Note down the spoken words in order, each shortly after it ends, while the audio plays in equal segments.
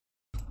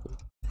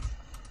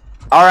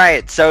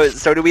Alright, so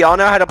do we all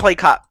know how to play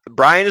cop?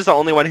 Bryjan is the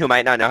only one who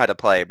might not know how to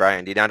play.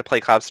 Bryjan, do you know how to play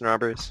cops and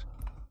robbers?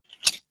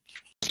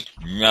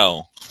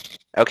 No.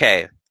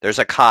 Okay, there's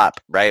a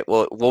cop, right?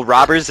 Well,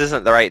 robbers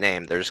isn't the right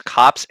name. There's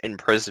cops and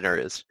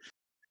prisoners.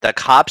 The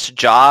cop's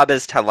job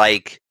is to,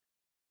 like,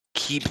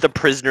 keep the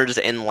prisoners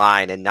in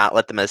line and not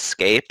let them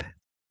escape.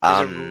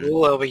 There's a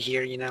rule over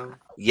here, you know.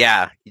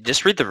 Yeah, you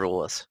just read the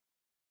rules.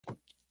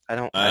 I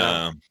don't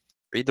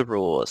read the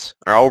rules,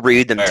 or I'll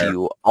read them to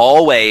you.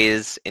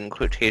 Always, in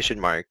quotation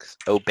marks,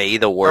 obey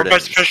the wardens. Don't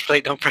press the push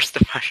plate, don't press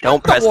the push.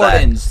 Don't press the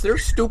wardens. that. They're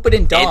stupid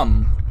and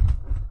dumb.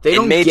 They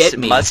don't get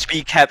me. Must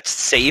be kept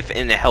safe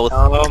and healthy.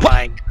 Oh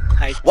my...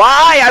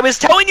 Why? I was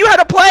telling you how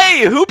to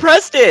play! Who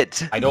pressed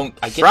it? I get...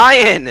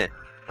 Bryjan!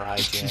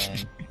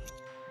 Bryjan.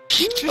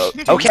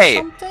 Okay.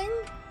 Something?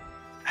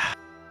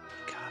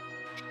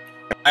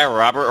 Am I a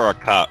robber or a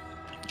cop?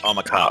 I'm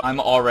a cop. I'm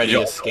already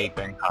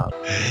escaping.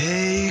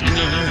 Hey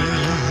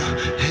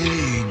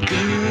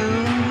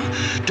girl,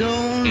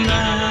 don't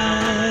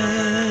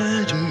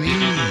lie to me.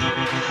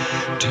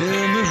 Tell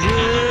me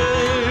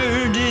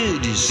where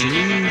did you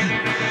see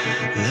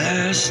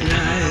last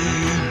night?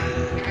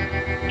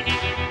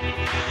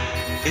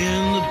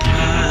 In the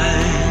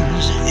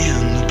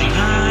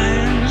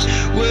pines,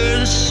 where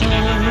the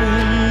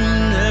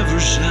sun never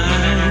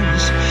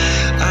shines.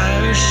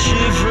 I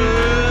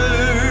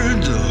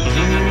shivered the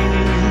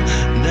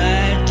whole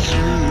night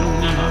through.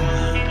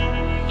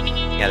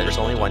 Yeah, there's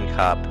only one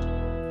cop.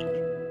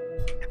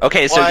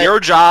 Okay, so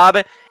your job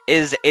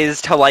is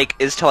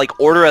to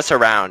order us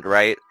around,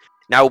 right?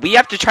 Now we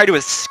have to try to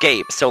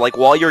escape. So like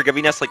while you're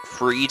giving us like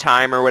free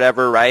time or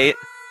whatever, right?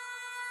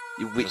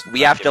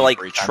 We have to like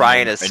try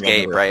and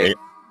escape, right?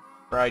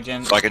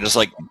 Bryjan. So I can just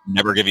like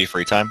never give you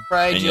free time?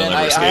 Bryjan,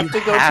 I have to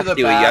go to the bathroom.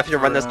 You have to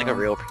run this like a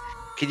real...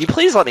 Can you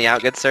please let me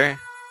out, good sir?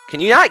 Can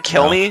you not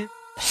kill me?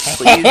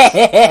 Please?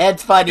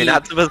 It's funny. You're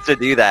not supposed to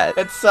do that.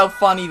 It's so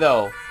funny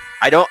though.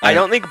 I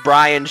don't think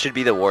Bryjan should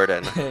be the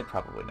warden.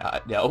 Probably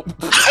not. No.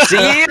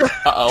 See?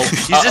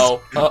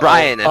 Uh-oh.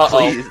 Bryjan,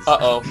 please.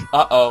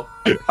 Uh-oh.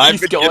 I've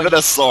been given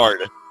a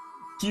sword.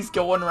 He's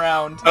going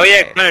around. Oh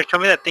yeah, Connor, tell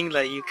me that thing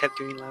that you kept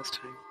doing last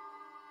time.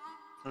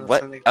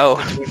 What?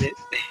 Oh.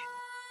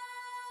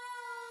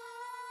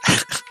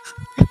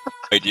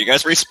 Wait, do you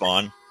guys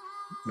respawn?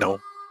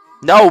 No.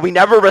 No, we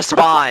never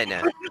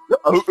respawn.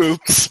 Oh,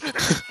 oops.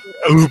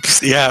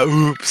 Oops, yeah,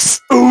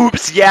 oops.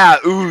 Oops, yeah,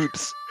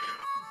 oops.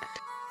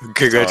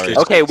 Congratulations.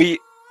 Okay,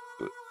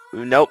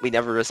 Nope, we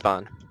never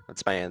respawn.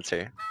 That's my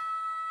answer.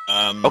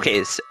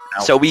 Okay,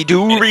 so we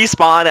do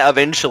respawn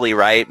eventually,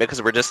 right?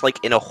 Because we're just,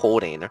 like, in a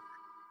holding.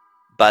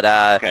 But,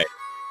 Okay.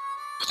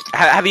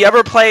 Have you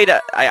ever played,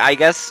 I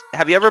guess,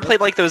 have you ever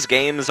played, like, those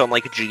games on,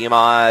 like,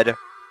 Gmod?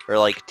 Or,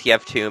 like,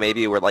 TF2,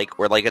 maybe, where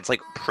it's,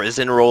 like,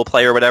 prison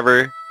roleplay or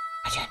whatever?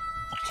 Bryjan.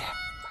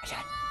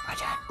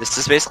 This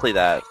is basically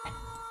that.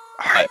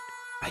 Alright.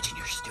 Bryjan,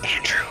 you're stupid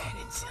Andrew.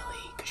 and silly,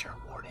 because you're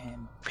a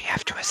warden. We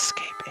have to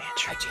escape,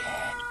 Andrew.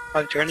 Bryjan.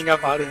 I'm turning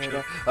off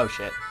audio. Oh,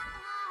 shit.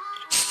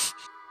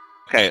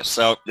 Okay,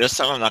 so this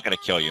time I'm not gonna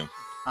kill you.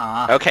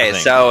 Okay,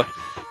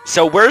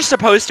 so we're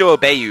supposed to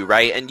obey you,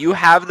 right? And you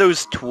have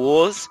those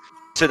tools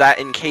so that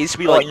in case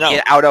we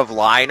get out of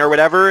line or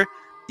whatever,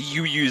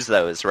 you use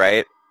those,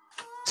 right?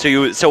 So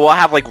we'll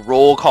have like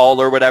roll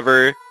call or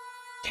whatever,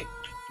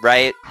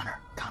 right?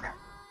 Connor,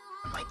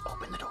 wait,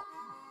 open the door.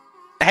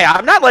 Hey,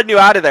 I'm not letting you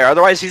out of there.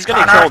 Otherwise, he's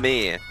gonna kill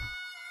me.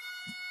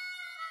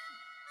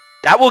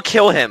 That will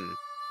kill him.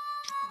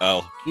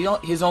 Oh. You know,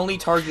 his only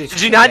target is...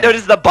 Did you not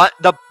notice the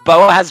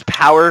bow has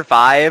power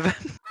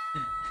 5?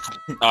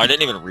 Oh, I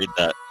didn't even read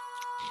that.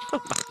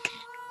 Oh my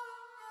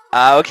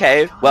god.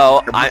 Okay,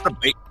 well,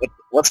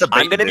 What's the bait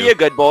I'm gonna do? be a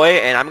good boy,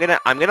 and I'm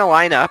gonna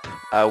line up.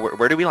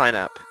 Where do we line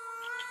up?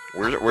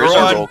 Where's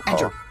our roll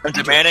call? I'm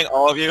demanding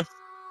all of you.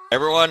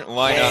 Everyone,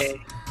 line up.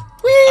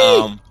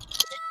 Whee!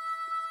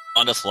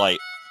 On this light.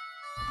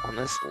 On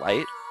this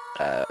light?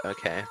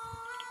 Okay.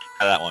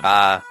 That one.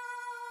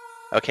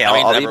 Okay, I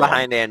mean, I'll be everyone.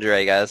 behind Andrew,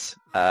 I guess.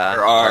 There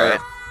are alright.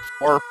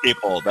 4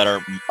 people that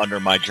are under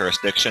my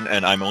jurisdiction,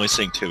 and I'm only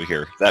seeing 2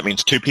 here. That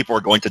means 2 people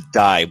are going to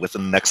die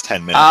within the next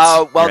 10 minutes.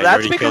 Well, Right, that's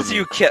already because killed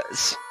you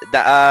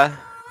killed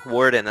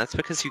Warden. That's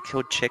because you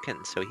killed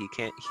Chicken, so he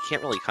can't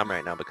really come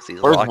right now because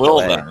he's Where's locked Will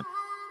away. then?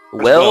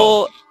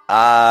 Will,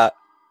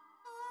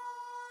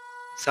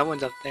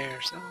 Someone's up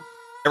there, so...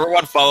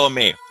 Everyone follow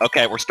me.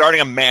 Okay, we're starting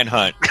a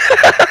manhunt. Sir,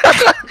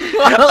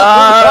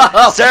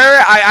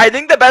 I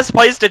think the best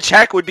place to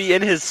check would be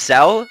in his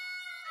cell.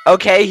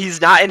 Okay, he's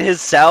not in his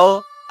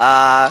cell.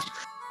 Andrew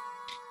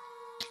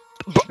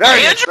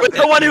was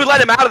the one who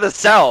let him out of the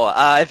cell.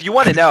 If you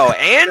want to know,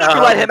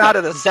 Andrew let him out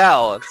of the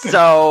cell.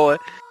 So,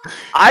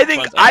 I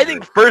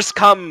think first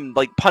come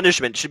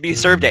punishment should be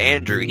served to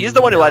Andrew. He's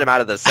the one who let him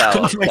out of the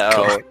cell. So,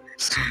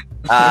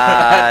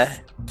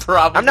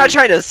 Probably. I'm not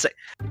trying to say.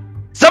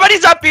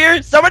 Somebody's up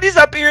here! Somebody's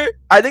up here!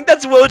 I think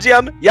that's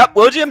William. Yep,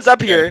 William's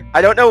up here.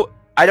 I don't know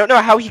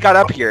how he got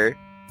up here.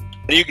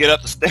 How do you get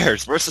up the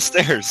stairs? Where's the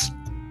stairs?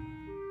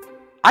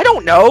 I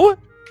don't know.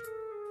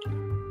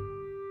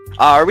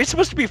 Are we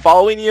supposed to be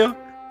following you?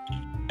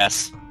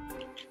 Yes.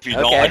 If you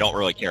don't, Okay. I don't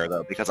really care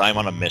though, because I'm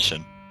on a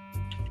mission.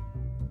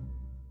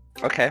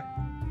 Okay.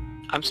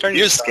 I'm starting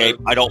You to escape,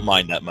 starve. I don't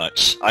mind that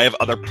much. I have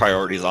other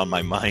priorities on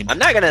my mind. I'm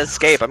not gonna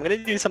escape. I'm gonna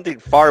do something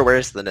far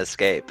worse than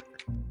escape.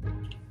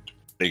 What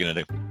are you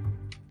gonna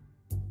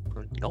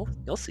do?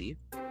 You'll see.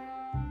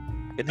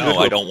 No,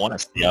 I don't want to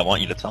see. I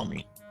want you to tell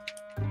me.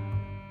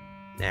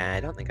 Nah, I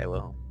don't think I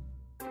will.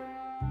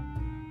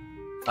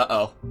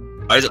 Uh-oh.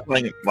 Why is it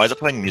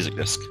playing music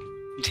disc?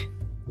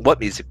 What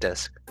music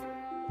disc?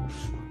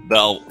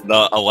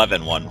 The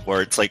 11 one,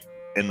 where it's like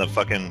in the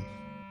fucking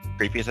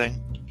creepy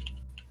thing.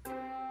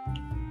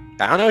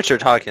 I don't know what you're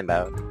talking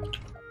about.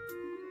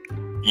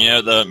 You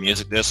know the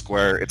music disc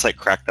where it's like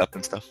cracked up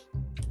and stuff?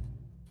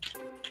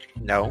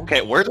 No.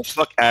 Okay, where the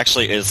fuck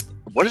actually is...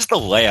 What is the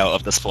layout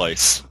of this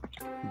place?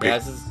 Yeah,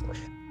 this is...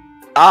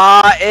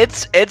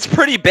 It's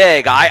pretty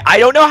big. I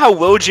don't know how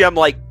William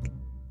like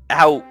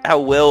how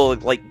Will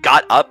like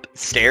got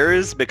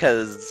upstairs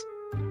because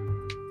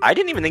I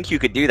didn't even think you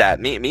could do that.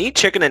 Me,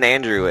 Chicken, and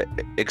Andrew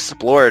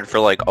explored for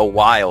like a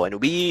while, and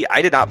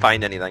I did not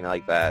find anything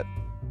like that.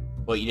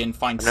 Well, you didn't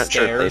find I'm not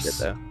stairs? sure if they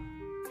did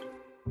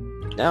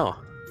though. No.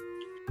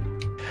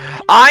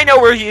 I know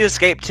where he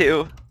escaped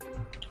to.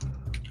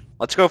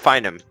 Let's go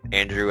find him,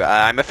 Andrew.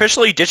 I'm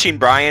officially ditching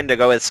Bryjan to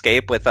go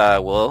escape with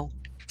Will.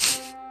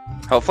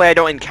 Hopefully I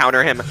don't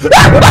encounter him.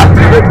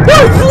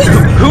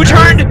 Who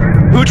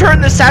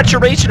turned the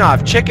saturation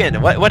off?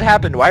 Chicken. What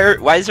happened?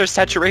 Why is there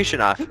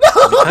saturation off?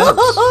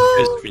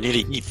 Because we need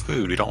to eat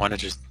food. We don't want to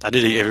just... I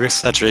did it. If we're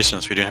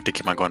saturation, so we don't have to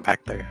keep on going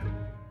back there.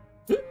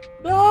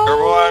 No!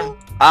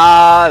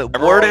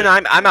 Everyone? Warden,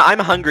 I'm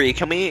hungry.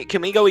 Can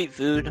we go eat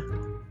food?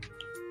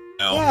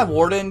 No. Yeah,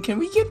 Warden, can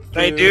we get food?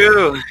 I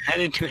do. I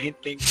didn't do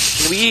anything.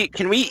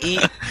 Can we eat,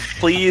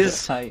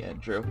 please? Hi,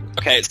 Andrew.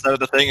 Okay, so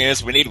the thing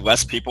is, we need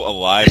less people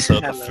alive so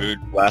the Hello. food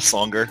lasts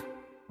longer.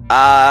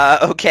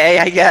 Okay,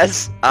 I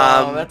guess.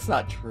 Oh, that's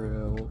not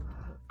true.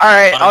 All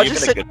right, Connor, I'll you've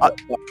just been sit. a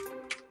good boy.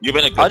 You've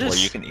been a good I'll boy.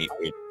 just- You can eat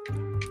food.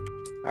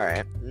 All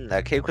right,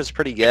 that cake was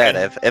pretty good.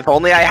 If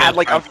only I had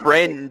like a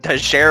friend to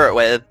share it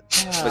with.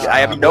 But I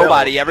have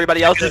nobody.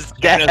 Everybody else is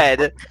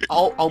dead.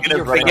 I'll be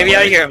your friend. Get me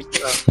out of here.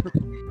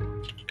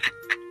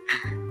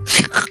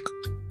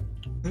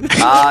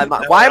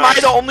 Why am I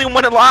the only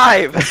one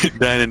alive?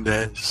 Dan and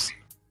Des.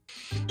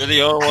 You're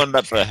the only one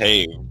that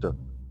behaved.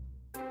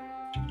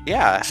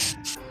 Yeah.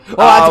 Oh,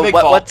 that's a big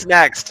fault. What's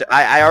next?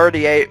 I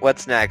already ate.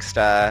 What's next? Do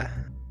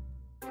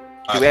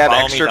we have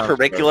Follow me downstairs.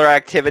 extracurricular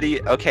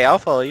activity? Okay, I'll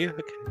follow you.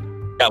 Okay.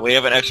 Yeah, we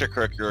have an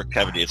extracurricular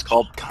activity. It's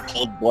called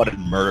cold-blooded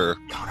murder.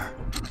 Connor,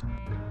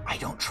 I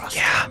don't trust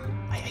Yeah.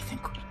 him. I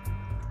think...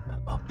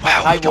 Wow,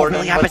 Hi, we don't Warden,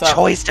 really have a what's up?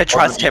 choice to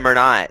trust him or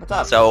not. What's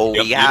up? So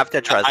we Yep, have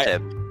to trust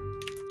him.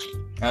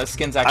 This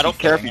skin's actually I don't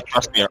care if fitting. you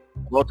trust me.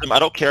 Well, Tim, I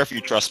don't care if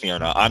you trust me or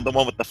not. I'm the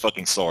one with the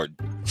fucking sword.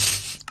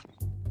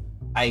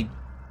 I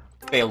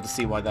failed to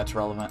see why that's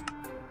relevant.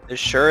 It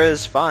sure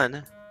is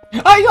fun. I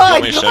want me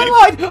lied! to show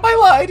you? I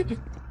lied!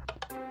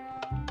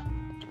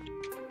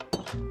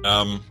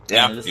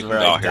 Yeah, this you is can where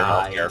go I out here. I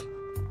don't died. care.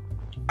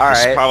 All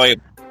right.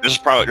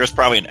 There's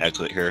probably an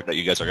exit here that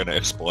you guys are gonna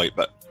exploit,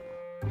 but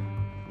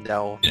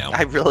No, You know.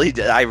 I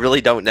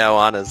really don't know,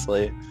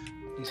 honestly.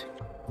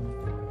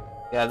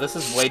 Yeah, this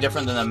is way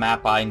different than the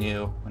map I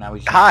knew when I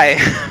was... Hi.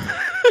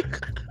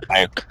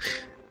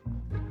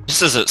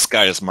 this isn't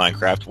Sky as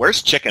Minecraft.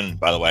 Where's Chicken,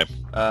 by the way?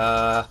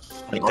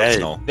 Dead.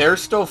 Arsenal. They're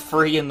still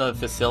free in the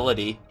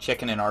facility.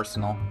 Chicken and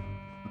Arsenal.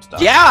 and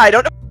stuff. Yeah, I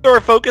don't know if they were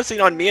focusing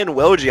on me and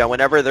Wilgia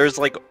whenever there's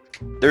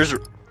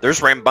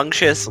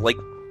rambunctious like.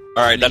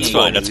 All right, that's Yeah.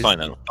 fine. That's fine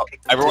then.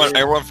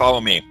 Everyone, follow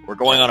me. We're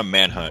going on a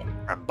manhunt.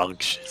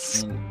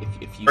 Rambunctious. I mean,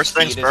 if you First see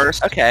things it as-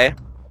 first. Okay.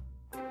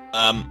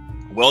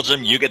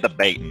 William, you get the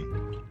baiting.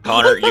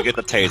 Connor, you get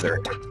the taser.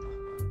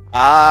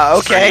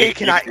 Okay.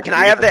 Can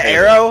I have the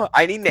arrow?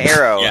 I need an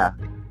arrow. Yeah.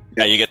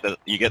 Yeah,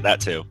 you get that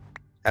too.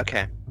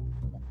 Okay.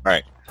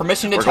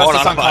 Permission to We're test going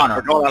this on on a hunt. Connor.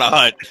 We're going on a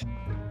hunt.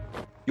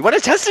 You want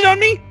to test it on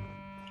me?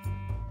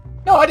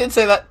 No, I didn't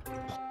say that.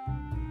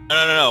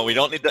 No. We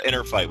don't need the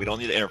inner fight. We're a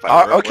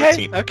Okay.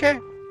 team. Okay.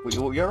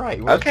 You're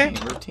right. We're Okay. a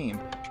team. We're a team.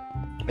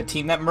 A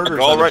team that murders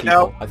goal other right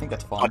people. now? I think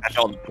that's Oh, fun. I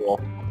fell in the pool.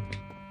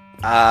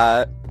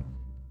 Uh.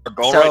 Our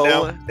goal So- right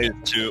now is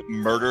to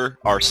murder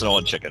Arsenal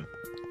and Chicken.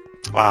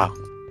 Wow.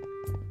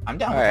 I'm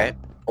down All with right.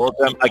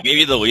 William, I gave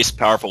you the least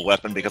powerful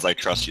weapon because I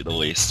trust you the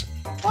least.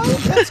 that. What?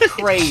 That's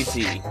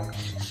crazy.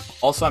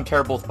 Also, I'm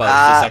terrible with bows.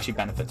 This actually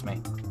benefits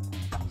me.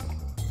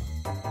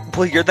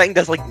 Well, your thing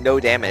does like no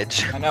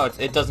damage. I know,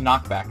 it does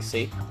knockback,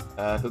 see?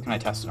 Who can I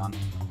test it on?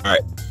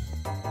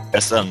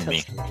 That's on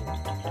me.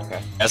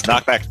 Okay. That's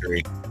knockback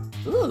 3.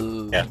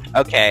 Ooh. Yeah.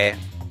 Okay.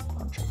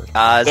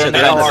 They're So in the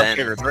they're in the hallway.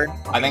 vent.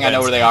 I think I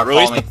know where they are.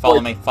 Release Follow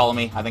the me. Follow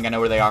me. I think I know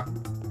where they are.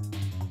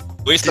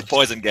 Release the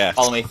poison gas.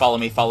 Follow me. Follow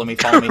me. Follow me.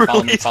 Follow me.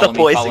 Follow me. Release the Follow me.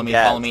 poison Follow me.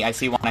 gas. Follow me. I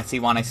see one. I see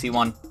one. I see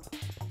one.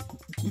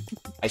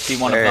 I see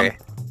one of Alright.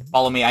 them.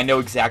 Follow me. I know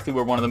exactly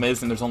where one of them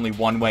is, and there's only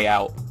one way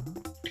out.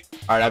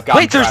 Alright, I've got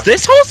Wait, there's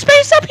this whole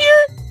space up here?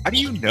 How do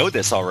you know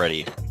this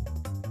already?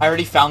 I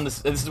already found this.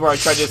 This is where I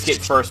tried to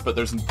escape first, but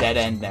there's a dead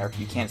end there.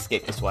 You can't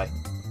escape this way.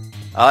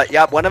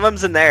 Yep, one of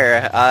them's in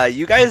there.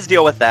 You guys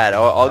deal with that.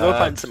 I'll go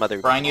find some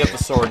other... Bryjan, you have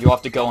the sword. You'll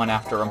have to go in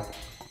after him.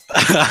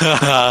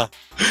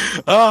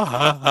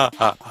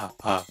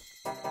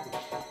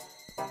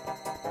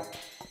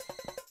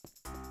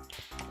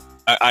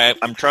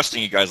 I'm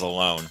trusting you guys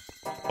alone,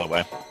 by the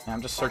way. Yeah,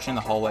 I'm just searching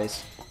the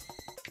hallways.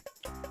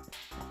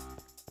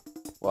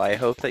 Well, I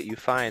hope that you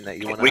find that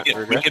you want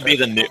to... We could be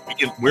the new...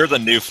 we're the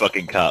new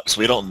fucking cops.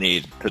 We don't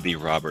need to be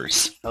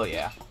robbers. Oh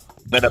yeah.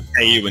 Then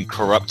pay you in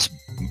corrupt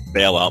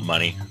bailout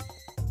money.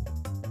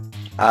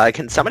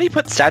 Can somebody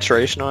put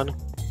saturation on?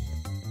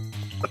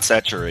 What's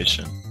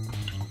saturation?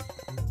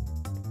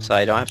 So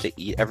I don't have to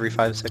eat every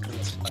 5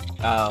 seconds?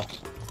 Oh.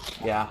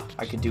 Yeah,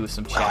 I could do with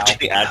some chow.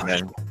 The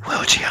admin.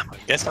 Well, Jim. I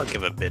guess I'll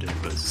give a bit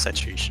of a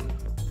saturation.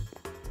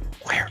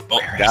 Where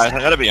Guys, I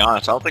gotta be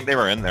honest. I don't think they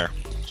were in there.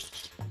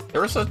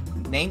 There was a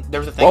name. There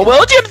was a thing. Well,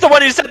 Will Jim's the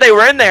one who said they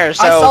were in there,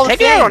 saw so the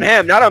take it out on thing.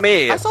 him, not on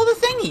me. I saw the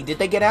thingy. Did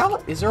they get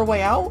out? Is there a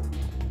way out?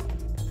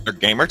 Their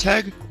gamer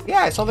tag? Yeah,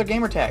 I saw their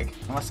gamer tag.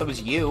 Unless it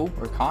was you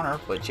or Connor,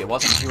 which it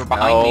wasn't. You were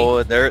behind me.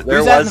 No, there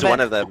Who's that in was the one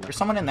vent? of them. There's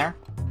someone in there.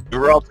 We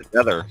were all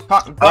together.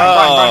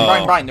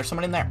 Brian, there's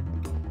someone in there.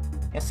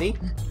 Yeah, see?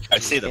 I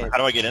see them. How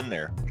do I get in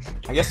there?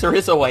 I guess there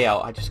is a way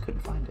out. I just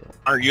couldn't find it.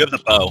 Connor, you have the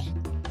bow.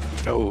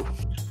 Oh.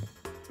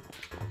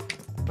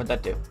 What'd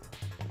that do?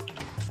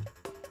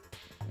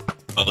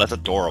 Oh, that's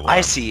adorable. I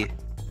see.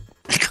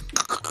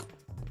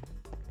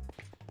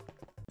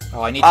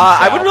 Oh, I need some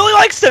I chow. would really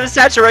like some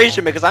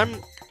saturation because I'm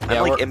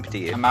Yeah, like we're-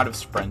 empty. I'm out of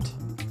sprint.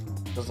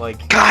 It was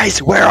like...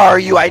 Guys, where are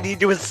you? I need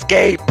to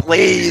escape.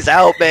 Please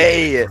help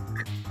me.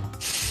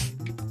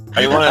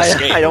 I want to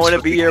escape. I don't want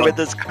to be here with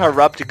this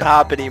corrupt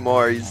cop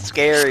anymore. He's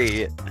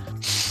scary.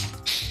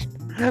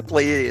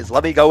 Please,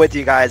 let me go with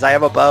you guys. I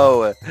have a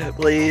bow.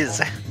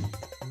 Please.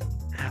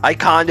 I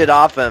conned it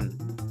off him.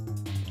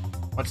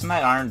 What's in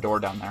that iron door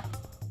down there?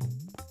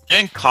 You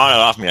didn't con it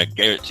off me. I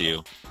gave it to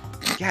you.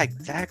 Yeah,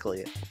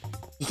 exactly.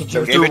 You can I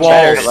shoot gave through it to you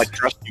walls. because I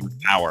trust you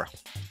with power.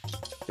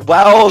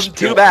 Well,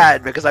 too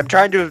bad because I'm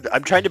trying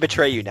to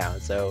betray you now.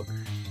 So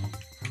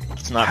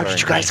It's not how very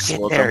did you guys nice. get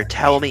Look, there?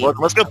 Tell me. Look,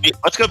 let's go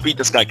beat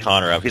this guy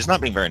Connor up. He's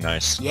not being very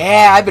nice.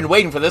 Yeah, I've been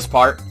waiting for this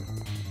part.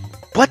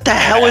 What the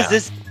hell is Yeah.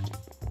 this?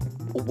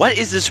 What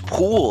is this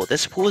pool?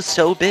 This pool is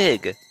so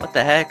big. What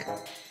the heck?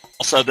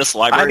 Also, this I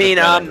library. mean,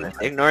 is a dead end.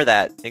 ignore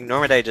that. Ignore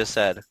what I just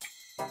said.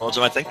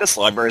 Also, I think this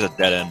library is a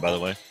dead end, by the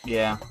way.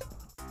 Yeah.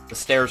 The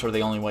stairs are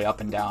the only way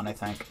up and down, I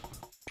think.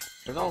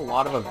 There's a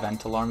lot of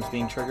event alarms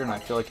being triggered, and I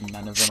feel like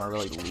none of them are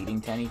really leading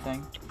to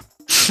anything.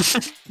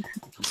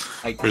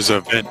 Like, There's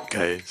a vent,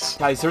 guys.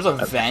 guys, there's a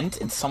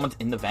vent, and someone's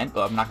in the vent,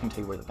 but I'm not gonna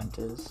tell you where the vent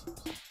is.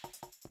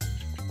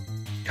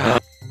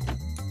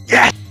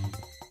 Yes!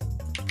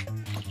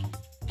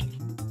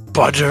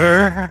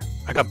 Butter!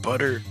 I got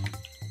butter.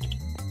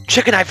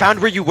 Chicken, I found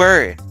where you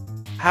were.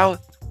 How?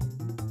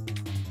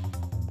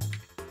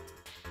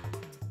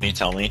 Can you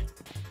tell me?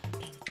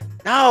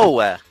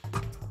 No!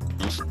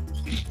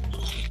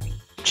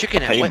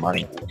 Chicken, Pay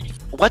money.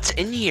 what's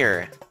in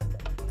here?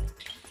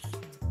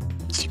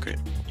 Secret.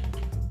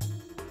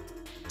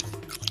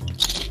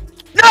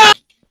 No!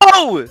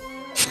 I'm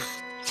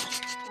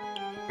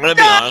gonna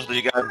be honest with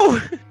you guys. I'm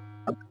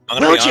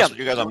gonna Will be Jim. honest with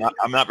you guys.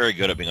 I'm not very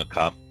good at being a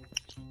cop.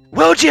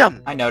 Will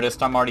Jim! I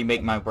noticed, I'm already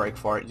making my break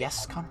for it.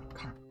 Yes, Connor.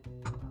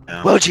 You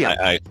know? Will Jim.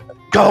 I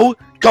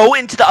Go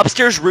into the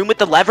upstairs room with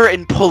the lever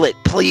and pull it,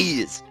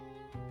 please.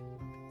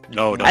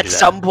 No, don't At do that.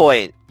 some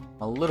point.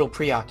 I'm a little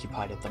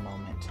preoccupied at the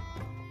moment.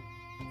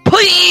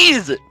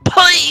 Please!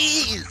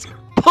 Please!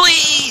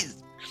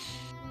 Please!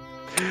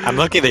 I'm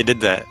lucky they did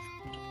that.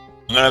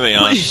 I'm gonna be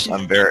honest.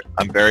 I'm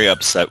very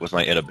upset with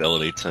my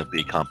inability to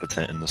be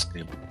competent in this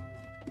game.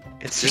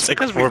 It's There's just like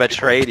because we 4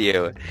 betrayed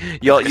you.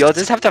 You'll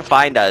just have to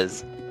find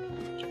us.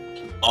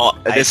 Oh,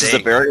 this is a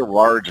think. very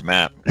large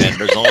map, and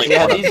there's only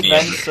Yeah, one of these me.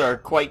 vents are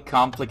quite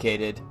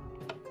complicated.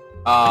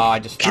 I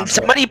just Can found it.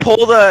 somebody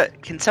pull the?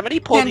 Can somebody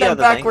pull And the I'm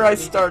other back thing? where I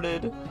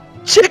started.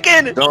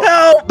 Chicken, Don't-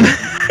 help!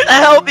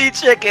 Help me,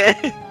 chicken!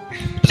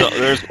 So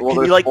there's Can you,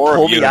 there's like, 4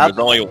 pull of you, me and up? there's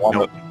only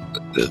one.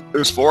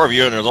 There's 4 of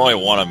you, and there's only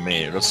one of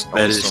me. There's That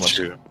only is so much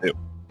true. to do.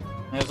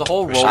 There's a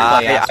whole For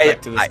roleplay sure.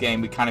 aspect to this I-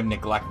 game we kind of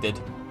neglected.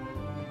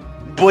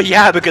 Well,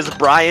 yeah, because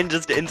Bryjan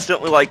just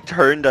instantly like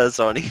turned us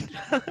on each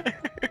other.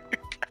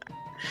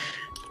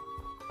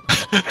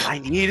 I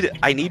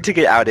need to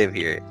get out of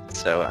here,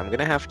 so I'm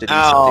gonna have to do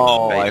Ow,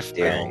 something. I right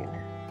there. fell.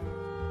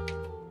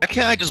 Why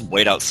can't I just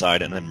wait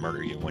outside and then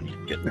murder you when you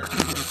get there?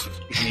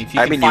 I mean, if you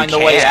I can mean, you find a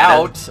way can.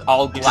 out,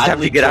 I'll You just have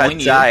gladly to get join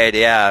you. outside,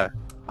 yeah.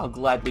 I'll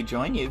gladly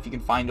join you if you can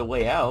find a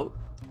way out.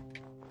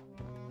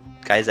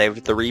 Guys, I have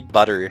 3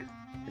 butter.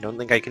 I don't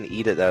think I can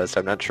eat it though, so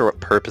I'm not sure what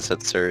purpose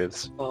it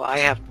serves. Well, I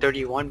have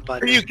 31 Where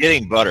butter. are you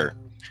getting butter?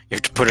 You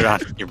have to put it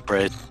on your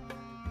bread.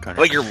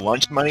 Like your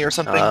lunch money or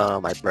something? Oh,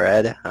 my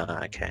bread?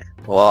 Okay.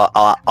 Well,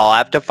 I'll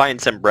have to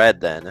find some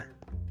bread then.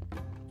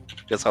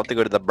 Guess I'll have to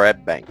go to the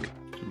bread bank.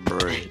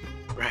 bread.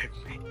 Right.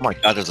 Oh my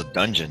god, there's a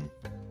dungeon.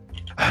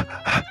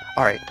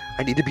 Alright,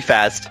 I need to be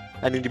fast.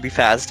 I need to be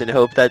fast and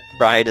hope that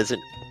Bryjan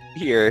isn't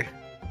here.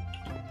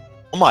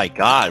 Oh my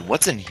god,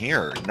 what's in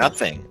here?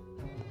 Nothing.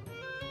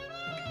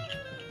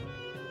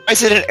 I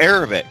said in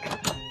Arabic.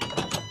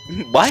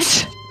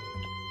 What?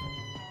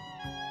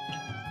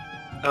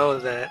 Oh,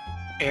 the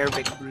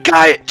Arabic root.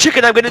 Guy,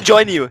 chicken, I'm gonna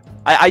join you.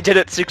 I did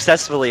it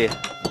successfully.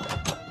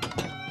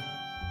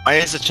 Why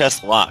is the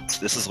chest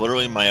locked? This is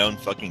literally my own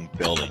fucking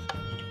building.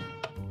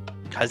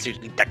 Because you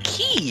need the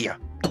key.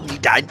 You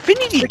need the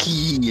infinity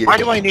key. Why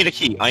do I need a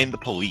key? I am the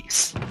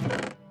police.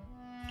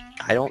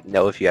 I don't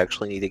know if you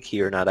actually need a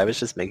key or not. I was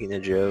just making a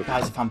joke.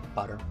 Guys, I found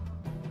butter.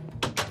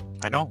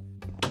 I know.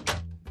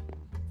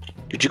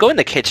 Did you go in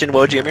the kitchen,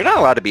 Wojim? You're not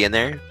allowed to be in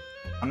there.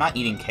 I'm not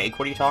eating cake.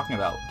 What are you talking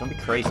about? Don't be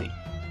crazy.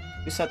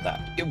 Who said that?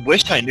 I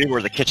wish I knew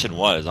where the kitchen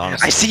was,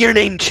 honestly. I see your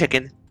name,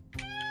 chicken.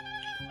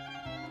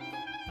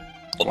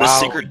 Well, Wow. this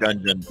secret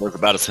dungeon was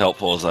about as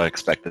helpful as I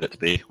expected it to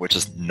be, which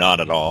is not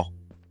at all.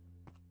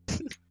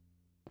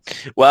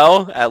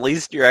 Well, at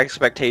least your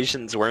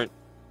expectations weren't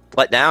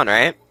let down,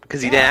 right?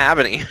 Because you didn't have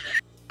any.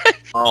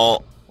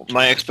 Well,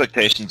 my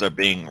expectations of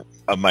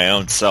my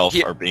own self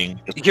Here- are being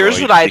destroyed.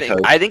 Here's what I think.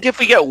 because- I think if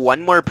we get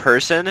one more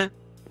person,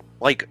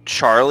 like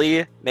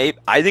Charlie, maybe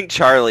I think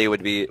Charlie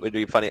would be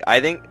funny. I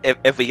think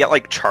if we get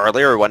like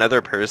Charlie or one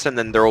other person,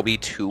 then there will be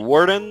 2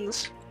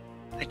 wardens.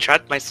 I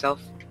trapped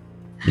myself.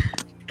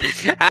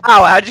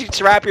 How? How'd you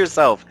trap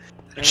yourself?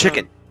 I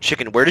don't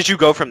Chicken, where did you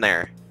go from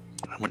there?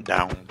 I went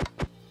down.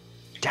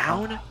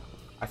 Down?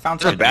 I found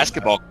There's a something.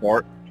 basketball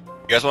court.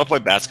 You guys want to play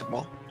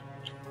basketball?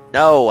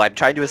 No, I'm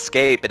trying to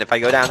escape, and if I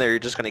go down there, you're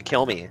just gonna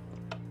kill me.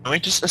 I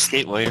mean, just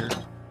escape later.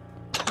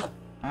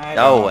 I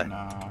No. don't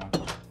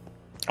know.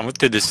 I went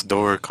through this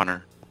door,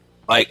 Connor.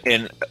 Like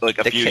in like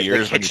a The few ki- the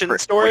years, kitchen when you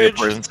storage?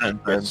 prison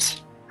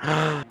sentence.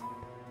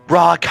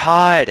 Raw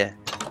cod.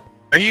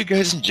 Are you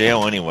guys in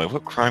jail anyway?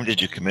 What crime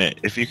did you commit?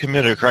 If you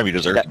committed a crime, you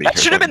deserve to be That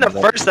here. should have been the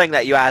first thing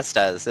that you asked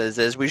us.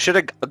 Is we should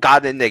have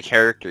gotten into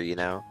character, you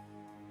know?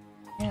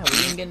 Yeah, we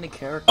didn't get into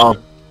character.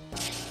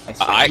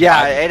 I-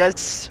 Yeah, it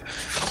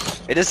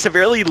has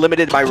severely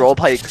limited my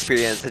roleplay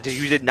experience that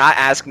you did not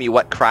ask me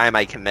what crime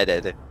I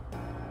committed.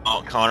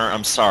 Oh, Connor,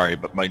 I'm sorry,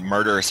 but my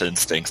murderous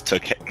instincts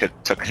took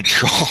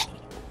control.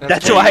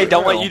 That's why I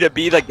don't want you to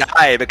be the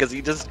guy, because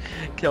you just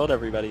killed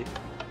everybody.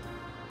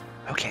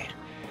 Okay.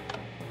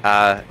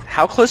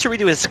 How close are we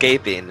to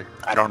escaping?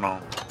 I don't know.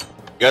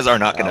 You guys are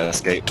not going to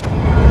escape.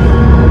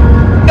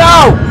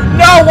 No!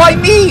 No! Why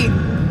me?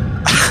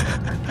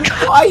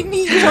 Why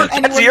me? You weren't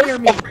That's anywhere your near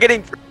me. fault for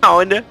getting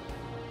found.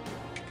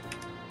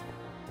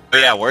 Oh,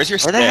 yeah, where's your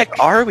Where stick? the heck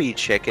are we,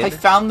 chicken? I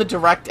found the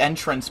direct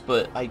entrance,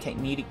 but I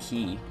need a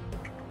key.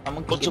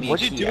 Someone can give me a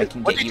What'd you key. do? I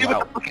can What'd get you you do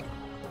out.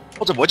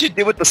 with the? What'd you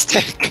do with the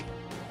stick?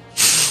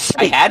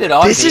 I had it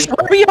on This me. is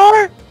where we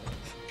are? What'd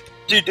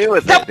you do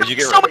with That it? Did you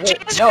get so rid of much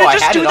it? easier No, to I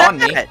just had do it on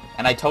me, that.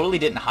 and I totally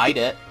didn't hide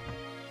it.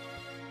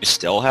 You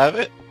still have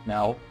it?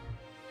 No.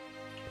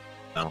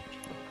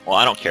 Well,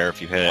 I don't care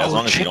if you hit it, as Oh,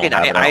 long as you chicken,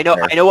 don't have it. I don't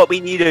know care. I know what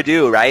we need to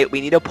do, right? We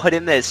need to put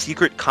in the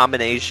secret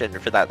combination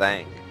for that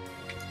thing.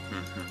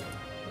 Mhm.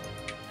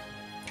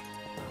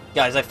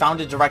 Guys, I found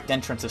a direct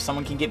entrance. If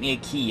someone can get me a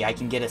key, I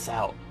can get us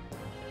out.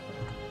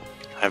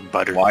 I have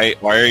butter. Why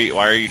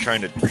are you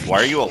trying to? Why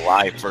are you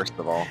alive? First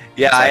of all.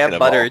 Yeah, I Second have of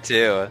butter all.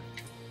 too.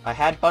 I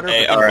had butter,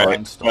 Hey, but all then right.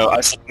 Brimstone. So I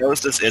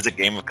suppose this is a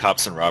game of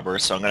cops and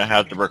robbers, so I'm gonna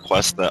have to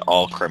request that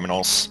all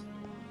criminals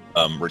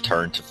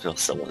return to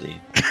facility.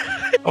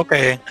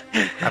 Okay. I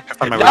have to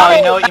find my No, No, way.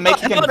 you know what? You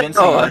make a No.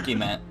 convincing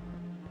argument.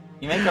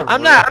 You make a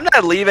I'm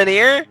not leaving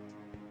here.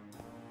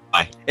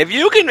 Why? If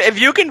you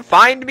can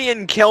find me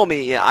and kill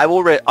me, I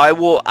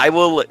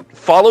will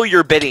follow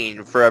your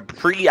bidding for a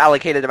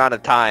pre-allocated amount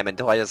of time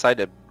until I decide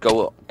to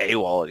go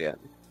AWOL again.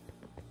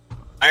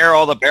 Why are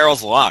all the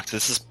barrels locked?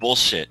 This is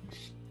bullshit.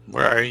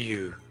 Where are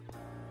you?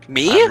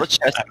 Me? The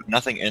chests have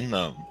nothing in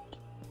them.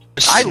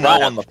 There's I snow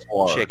left, on the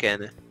floor.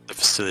 Chicken. The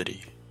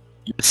facility.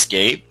 You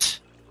escaped?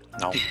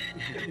 No.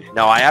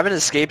 No, I haven't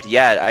escaped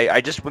yet. I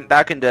just went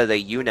back into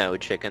the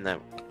chicken that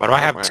Why do I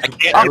have I two?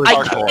 can't I do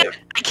parkour.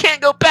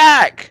 can't go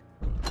back.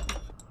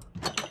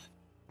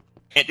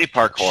 Can't do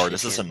parkour.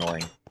 This is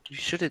annoying. You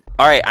should have.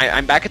 All right,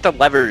 I'm back at the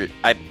lever.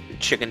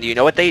 Chicken. Do you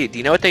know what they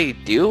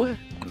do?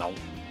 No.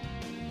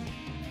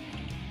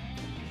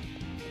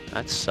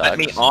 That sucks. Let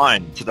me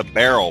on to the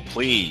barrel,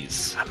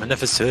 please. I'm in the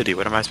facility.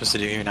 What am I supposed to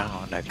do here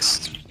now?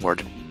 Next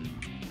word.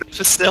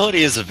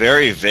 Facility is a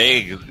very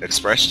vague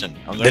expression.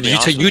 I'm gonna Then be you,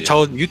 honest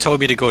with you told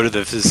me to go to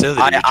the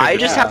facility. I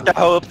just Yeah. have to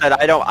hope that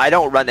I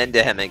don't run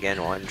into him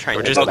again while I'm trying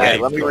Or to just go Okay,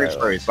 back. let me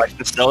rephrase. By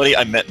facility,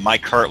 I meant my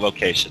current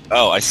location.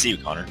 Oh, I see you,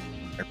 Connor.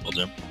 Airfield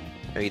gym.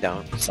 No, you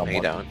don't. No, Somewhat.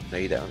 you don't. No,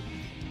 you don't.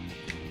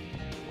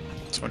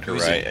 You're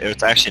right.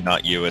 It's actually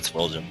not you. It's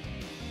William.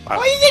 Why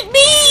is it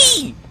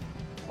me?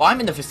 Well, I'm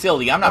in the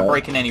facility. I'm not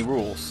breaking any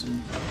rules.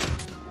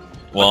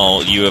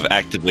 Well, you have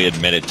actively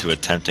admitted to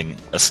attempting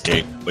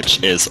escape,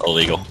 which is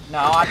illegal. No,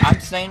 I'm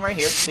staying right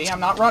here. See,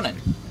 I'm not running.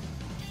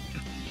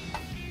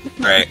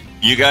 Right.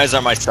 You guys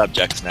are my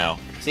subjects now.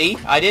 See,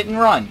 I didn't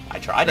run. I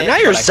tried it. Now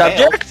you're but I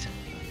failed. subject.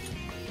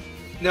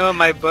 No,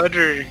 my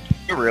butter.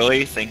 You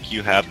really think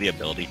you have the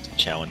ability to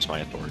challenge my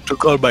authority? To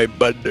call my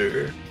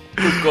butter.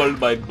 Called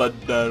my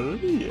butter.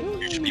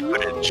 You should be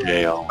put in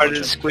jail. Part of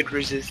the squid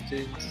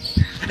resistance.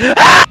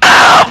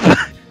 Help!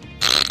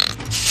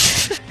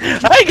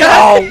 I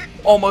got Oh,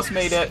 almost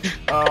made it.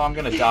 Oh, I'm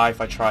gonna die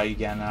if I try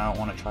again. I don't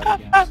want to try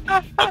it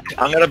again.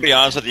 I'm gonna be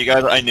honest with you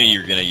guys. I knew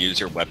you were gonna use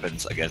your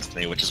weapons against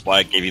me, which is why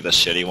I gave you the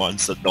shitty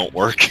ones that don't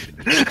work.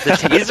 The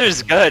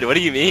taser's good. What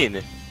do you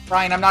mean?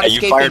 Ryan, I'm not Yeah, you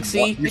escaping. fired See,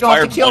 one- you you don't have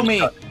to fired kill one me.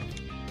 shot.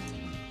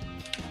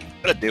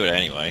 I'm gonna do it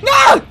anyway.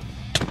 No!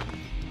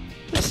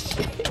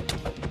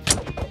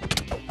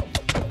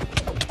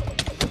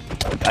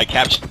 I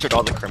captured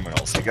all the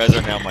criminals. You guys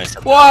are now my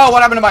subject. Whoa!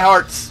 What happened to my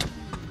hearts?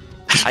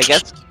 I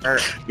guess.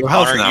 Your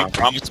health Connor, now.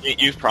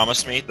 you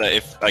promised me that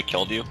if I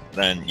killed you,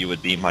 then you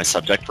would be my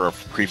subject for a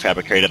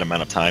prefabricated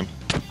amount of time.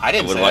 I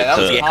didn't would say like that.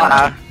 That was to-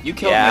 Connor. You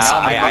killed me. Yeah, Now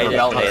I I'm did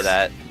rebellious. say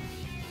that.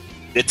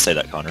 You did say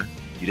that, Connor.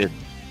 You did.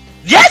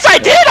 Yes, I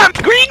did! I'm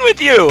agreeing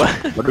with you!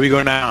 Where do we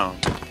go now?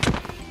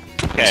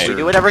 Okay. We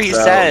do whatever he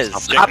So, says.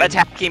 stop Stop chicken.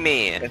 attacking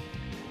me.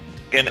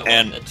 Chicken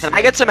and Can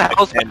I get some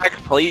health back,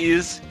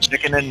 please?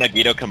 Chicken and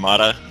Nagito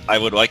Kamada, I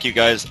would like you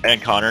guys, and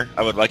Connor,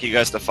 I would like you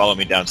guys to follow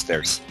me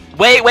downstairs.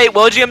 Wait,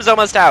 William's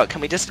almost out. Can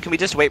we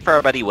just wait for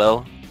our buddy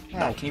Will?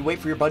 Yeah, can you wait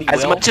for your buddy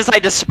As Will? much as I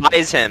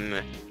despise him,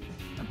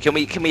 can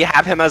we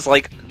have him as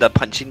like the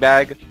punching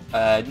bag?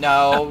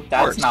 No,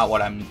 that's course. not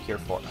what I'm here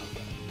for.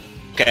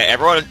 Okay,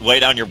 everyone lay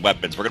down your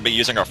weapons. We're gonna be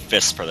using our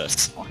fists for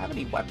this. I don't have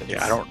any weapons.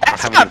 Yeah, I don't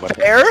That's have not any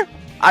weapons. fair.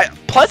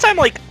 Plus I'm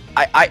like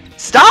I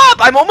stop!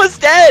 I'm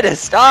almost dead.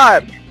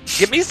 Stop!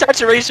 Give me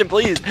saturation,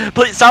 please.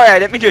 Please. Sorry, I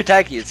didn't mean to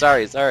attack you.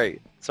 Sorry, Yes,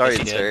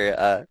 you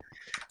sir.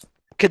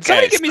 Could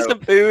somebody Okay, give me so- some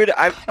food?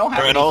 I don't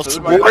have any Criminals,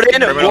 food. Why would I Warden,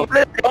 give you food?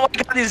 Warden, oh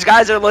my god, these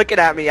guys are looking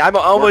at me. I'm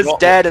almost We're-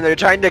 dead, and they're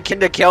trying to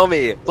kill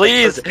me.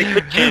 Please,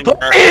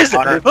 please,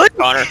 Connor, please.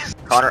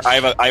 Connor,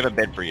 I have a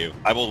bid for you.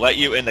 I will let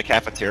you in the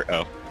cafeteria.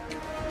 Oh.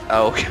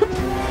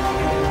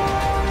 Oh.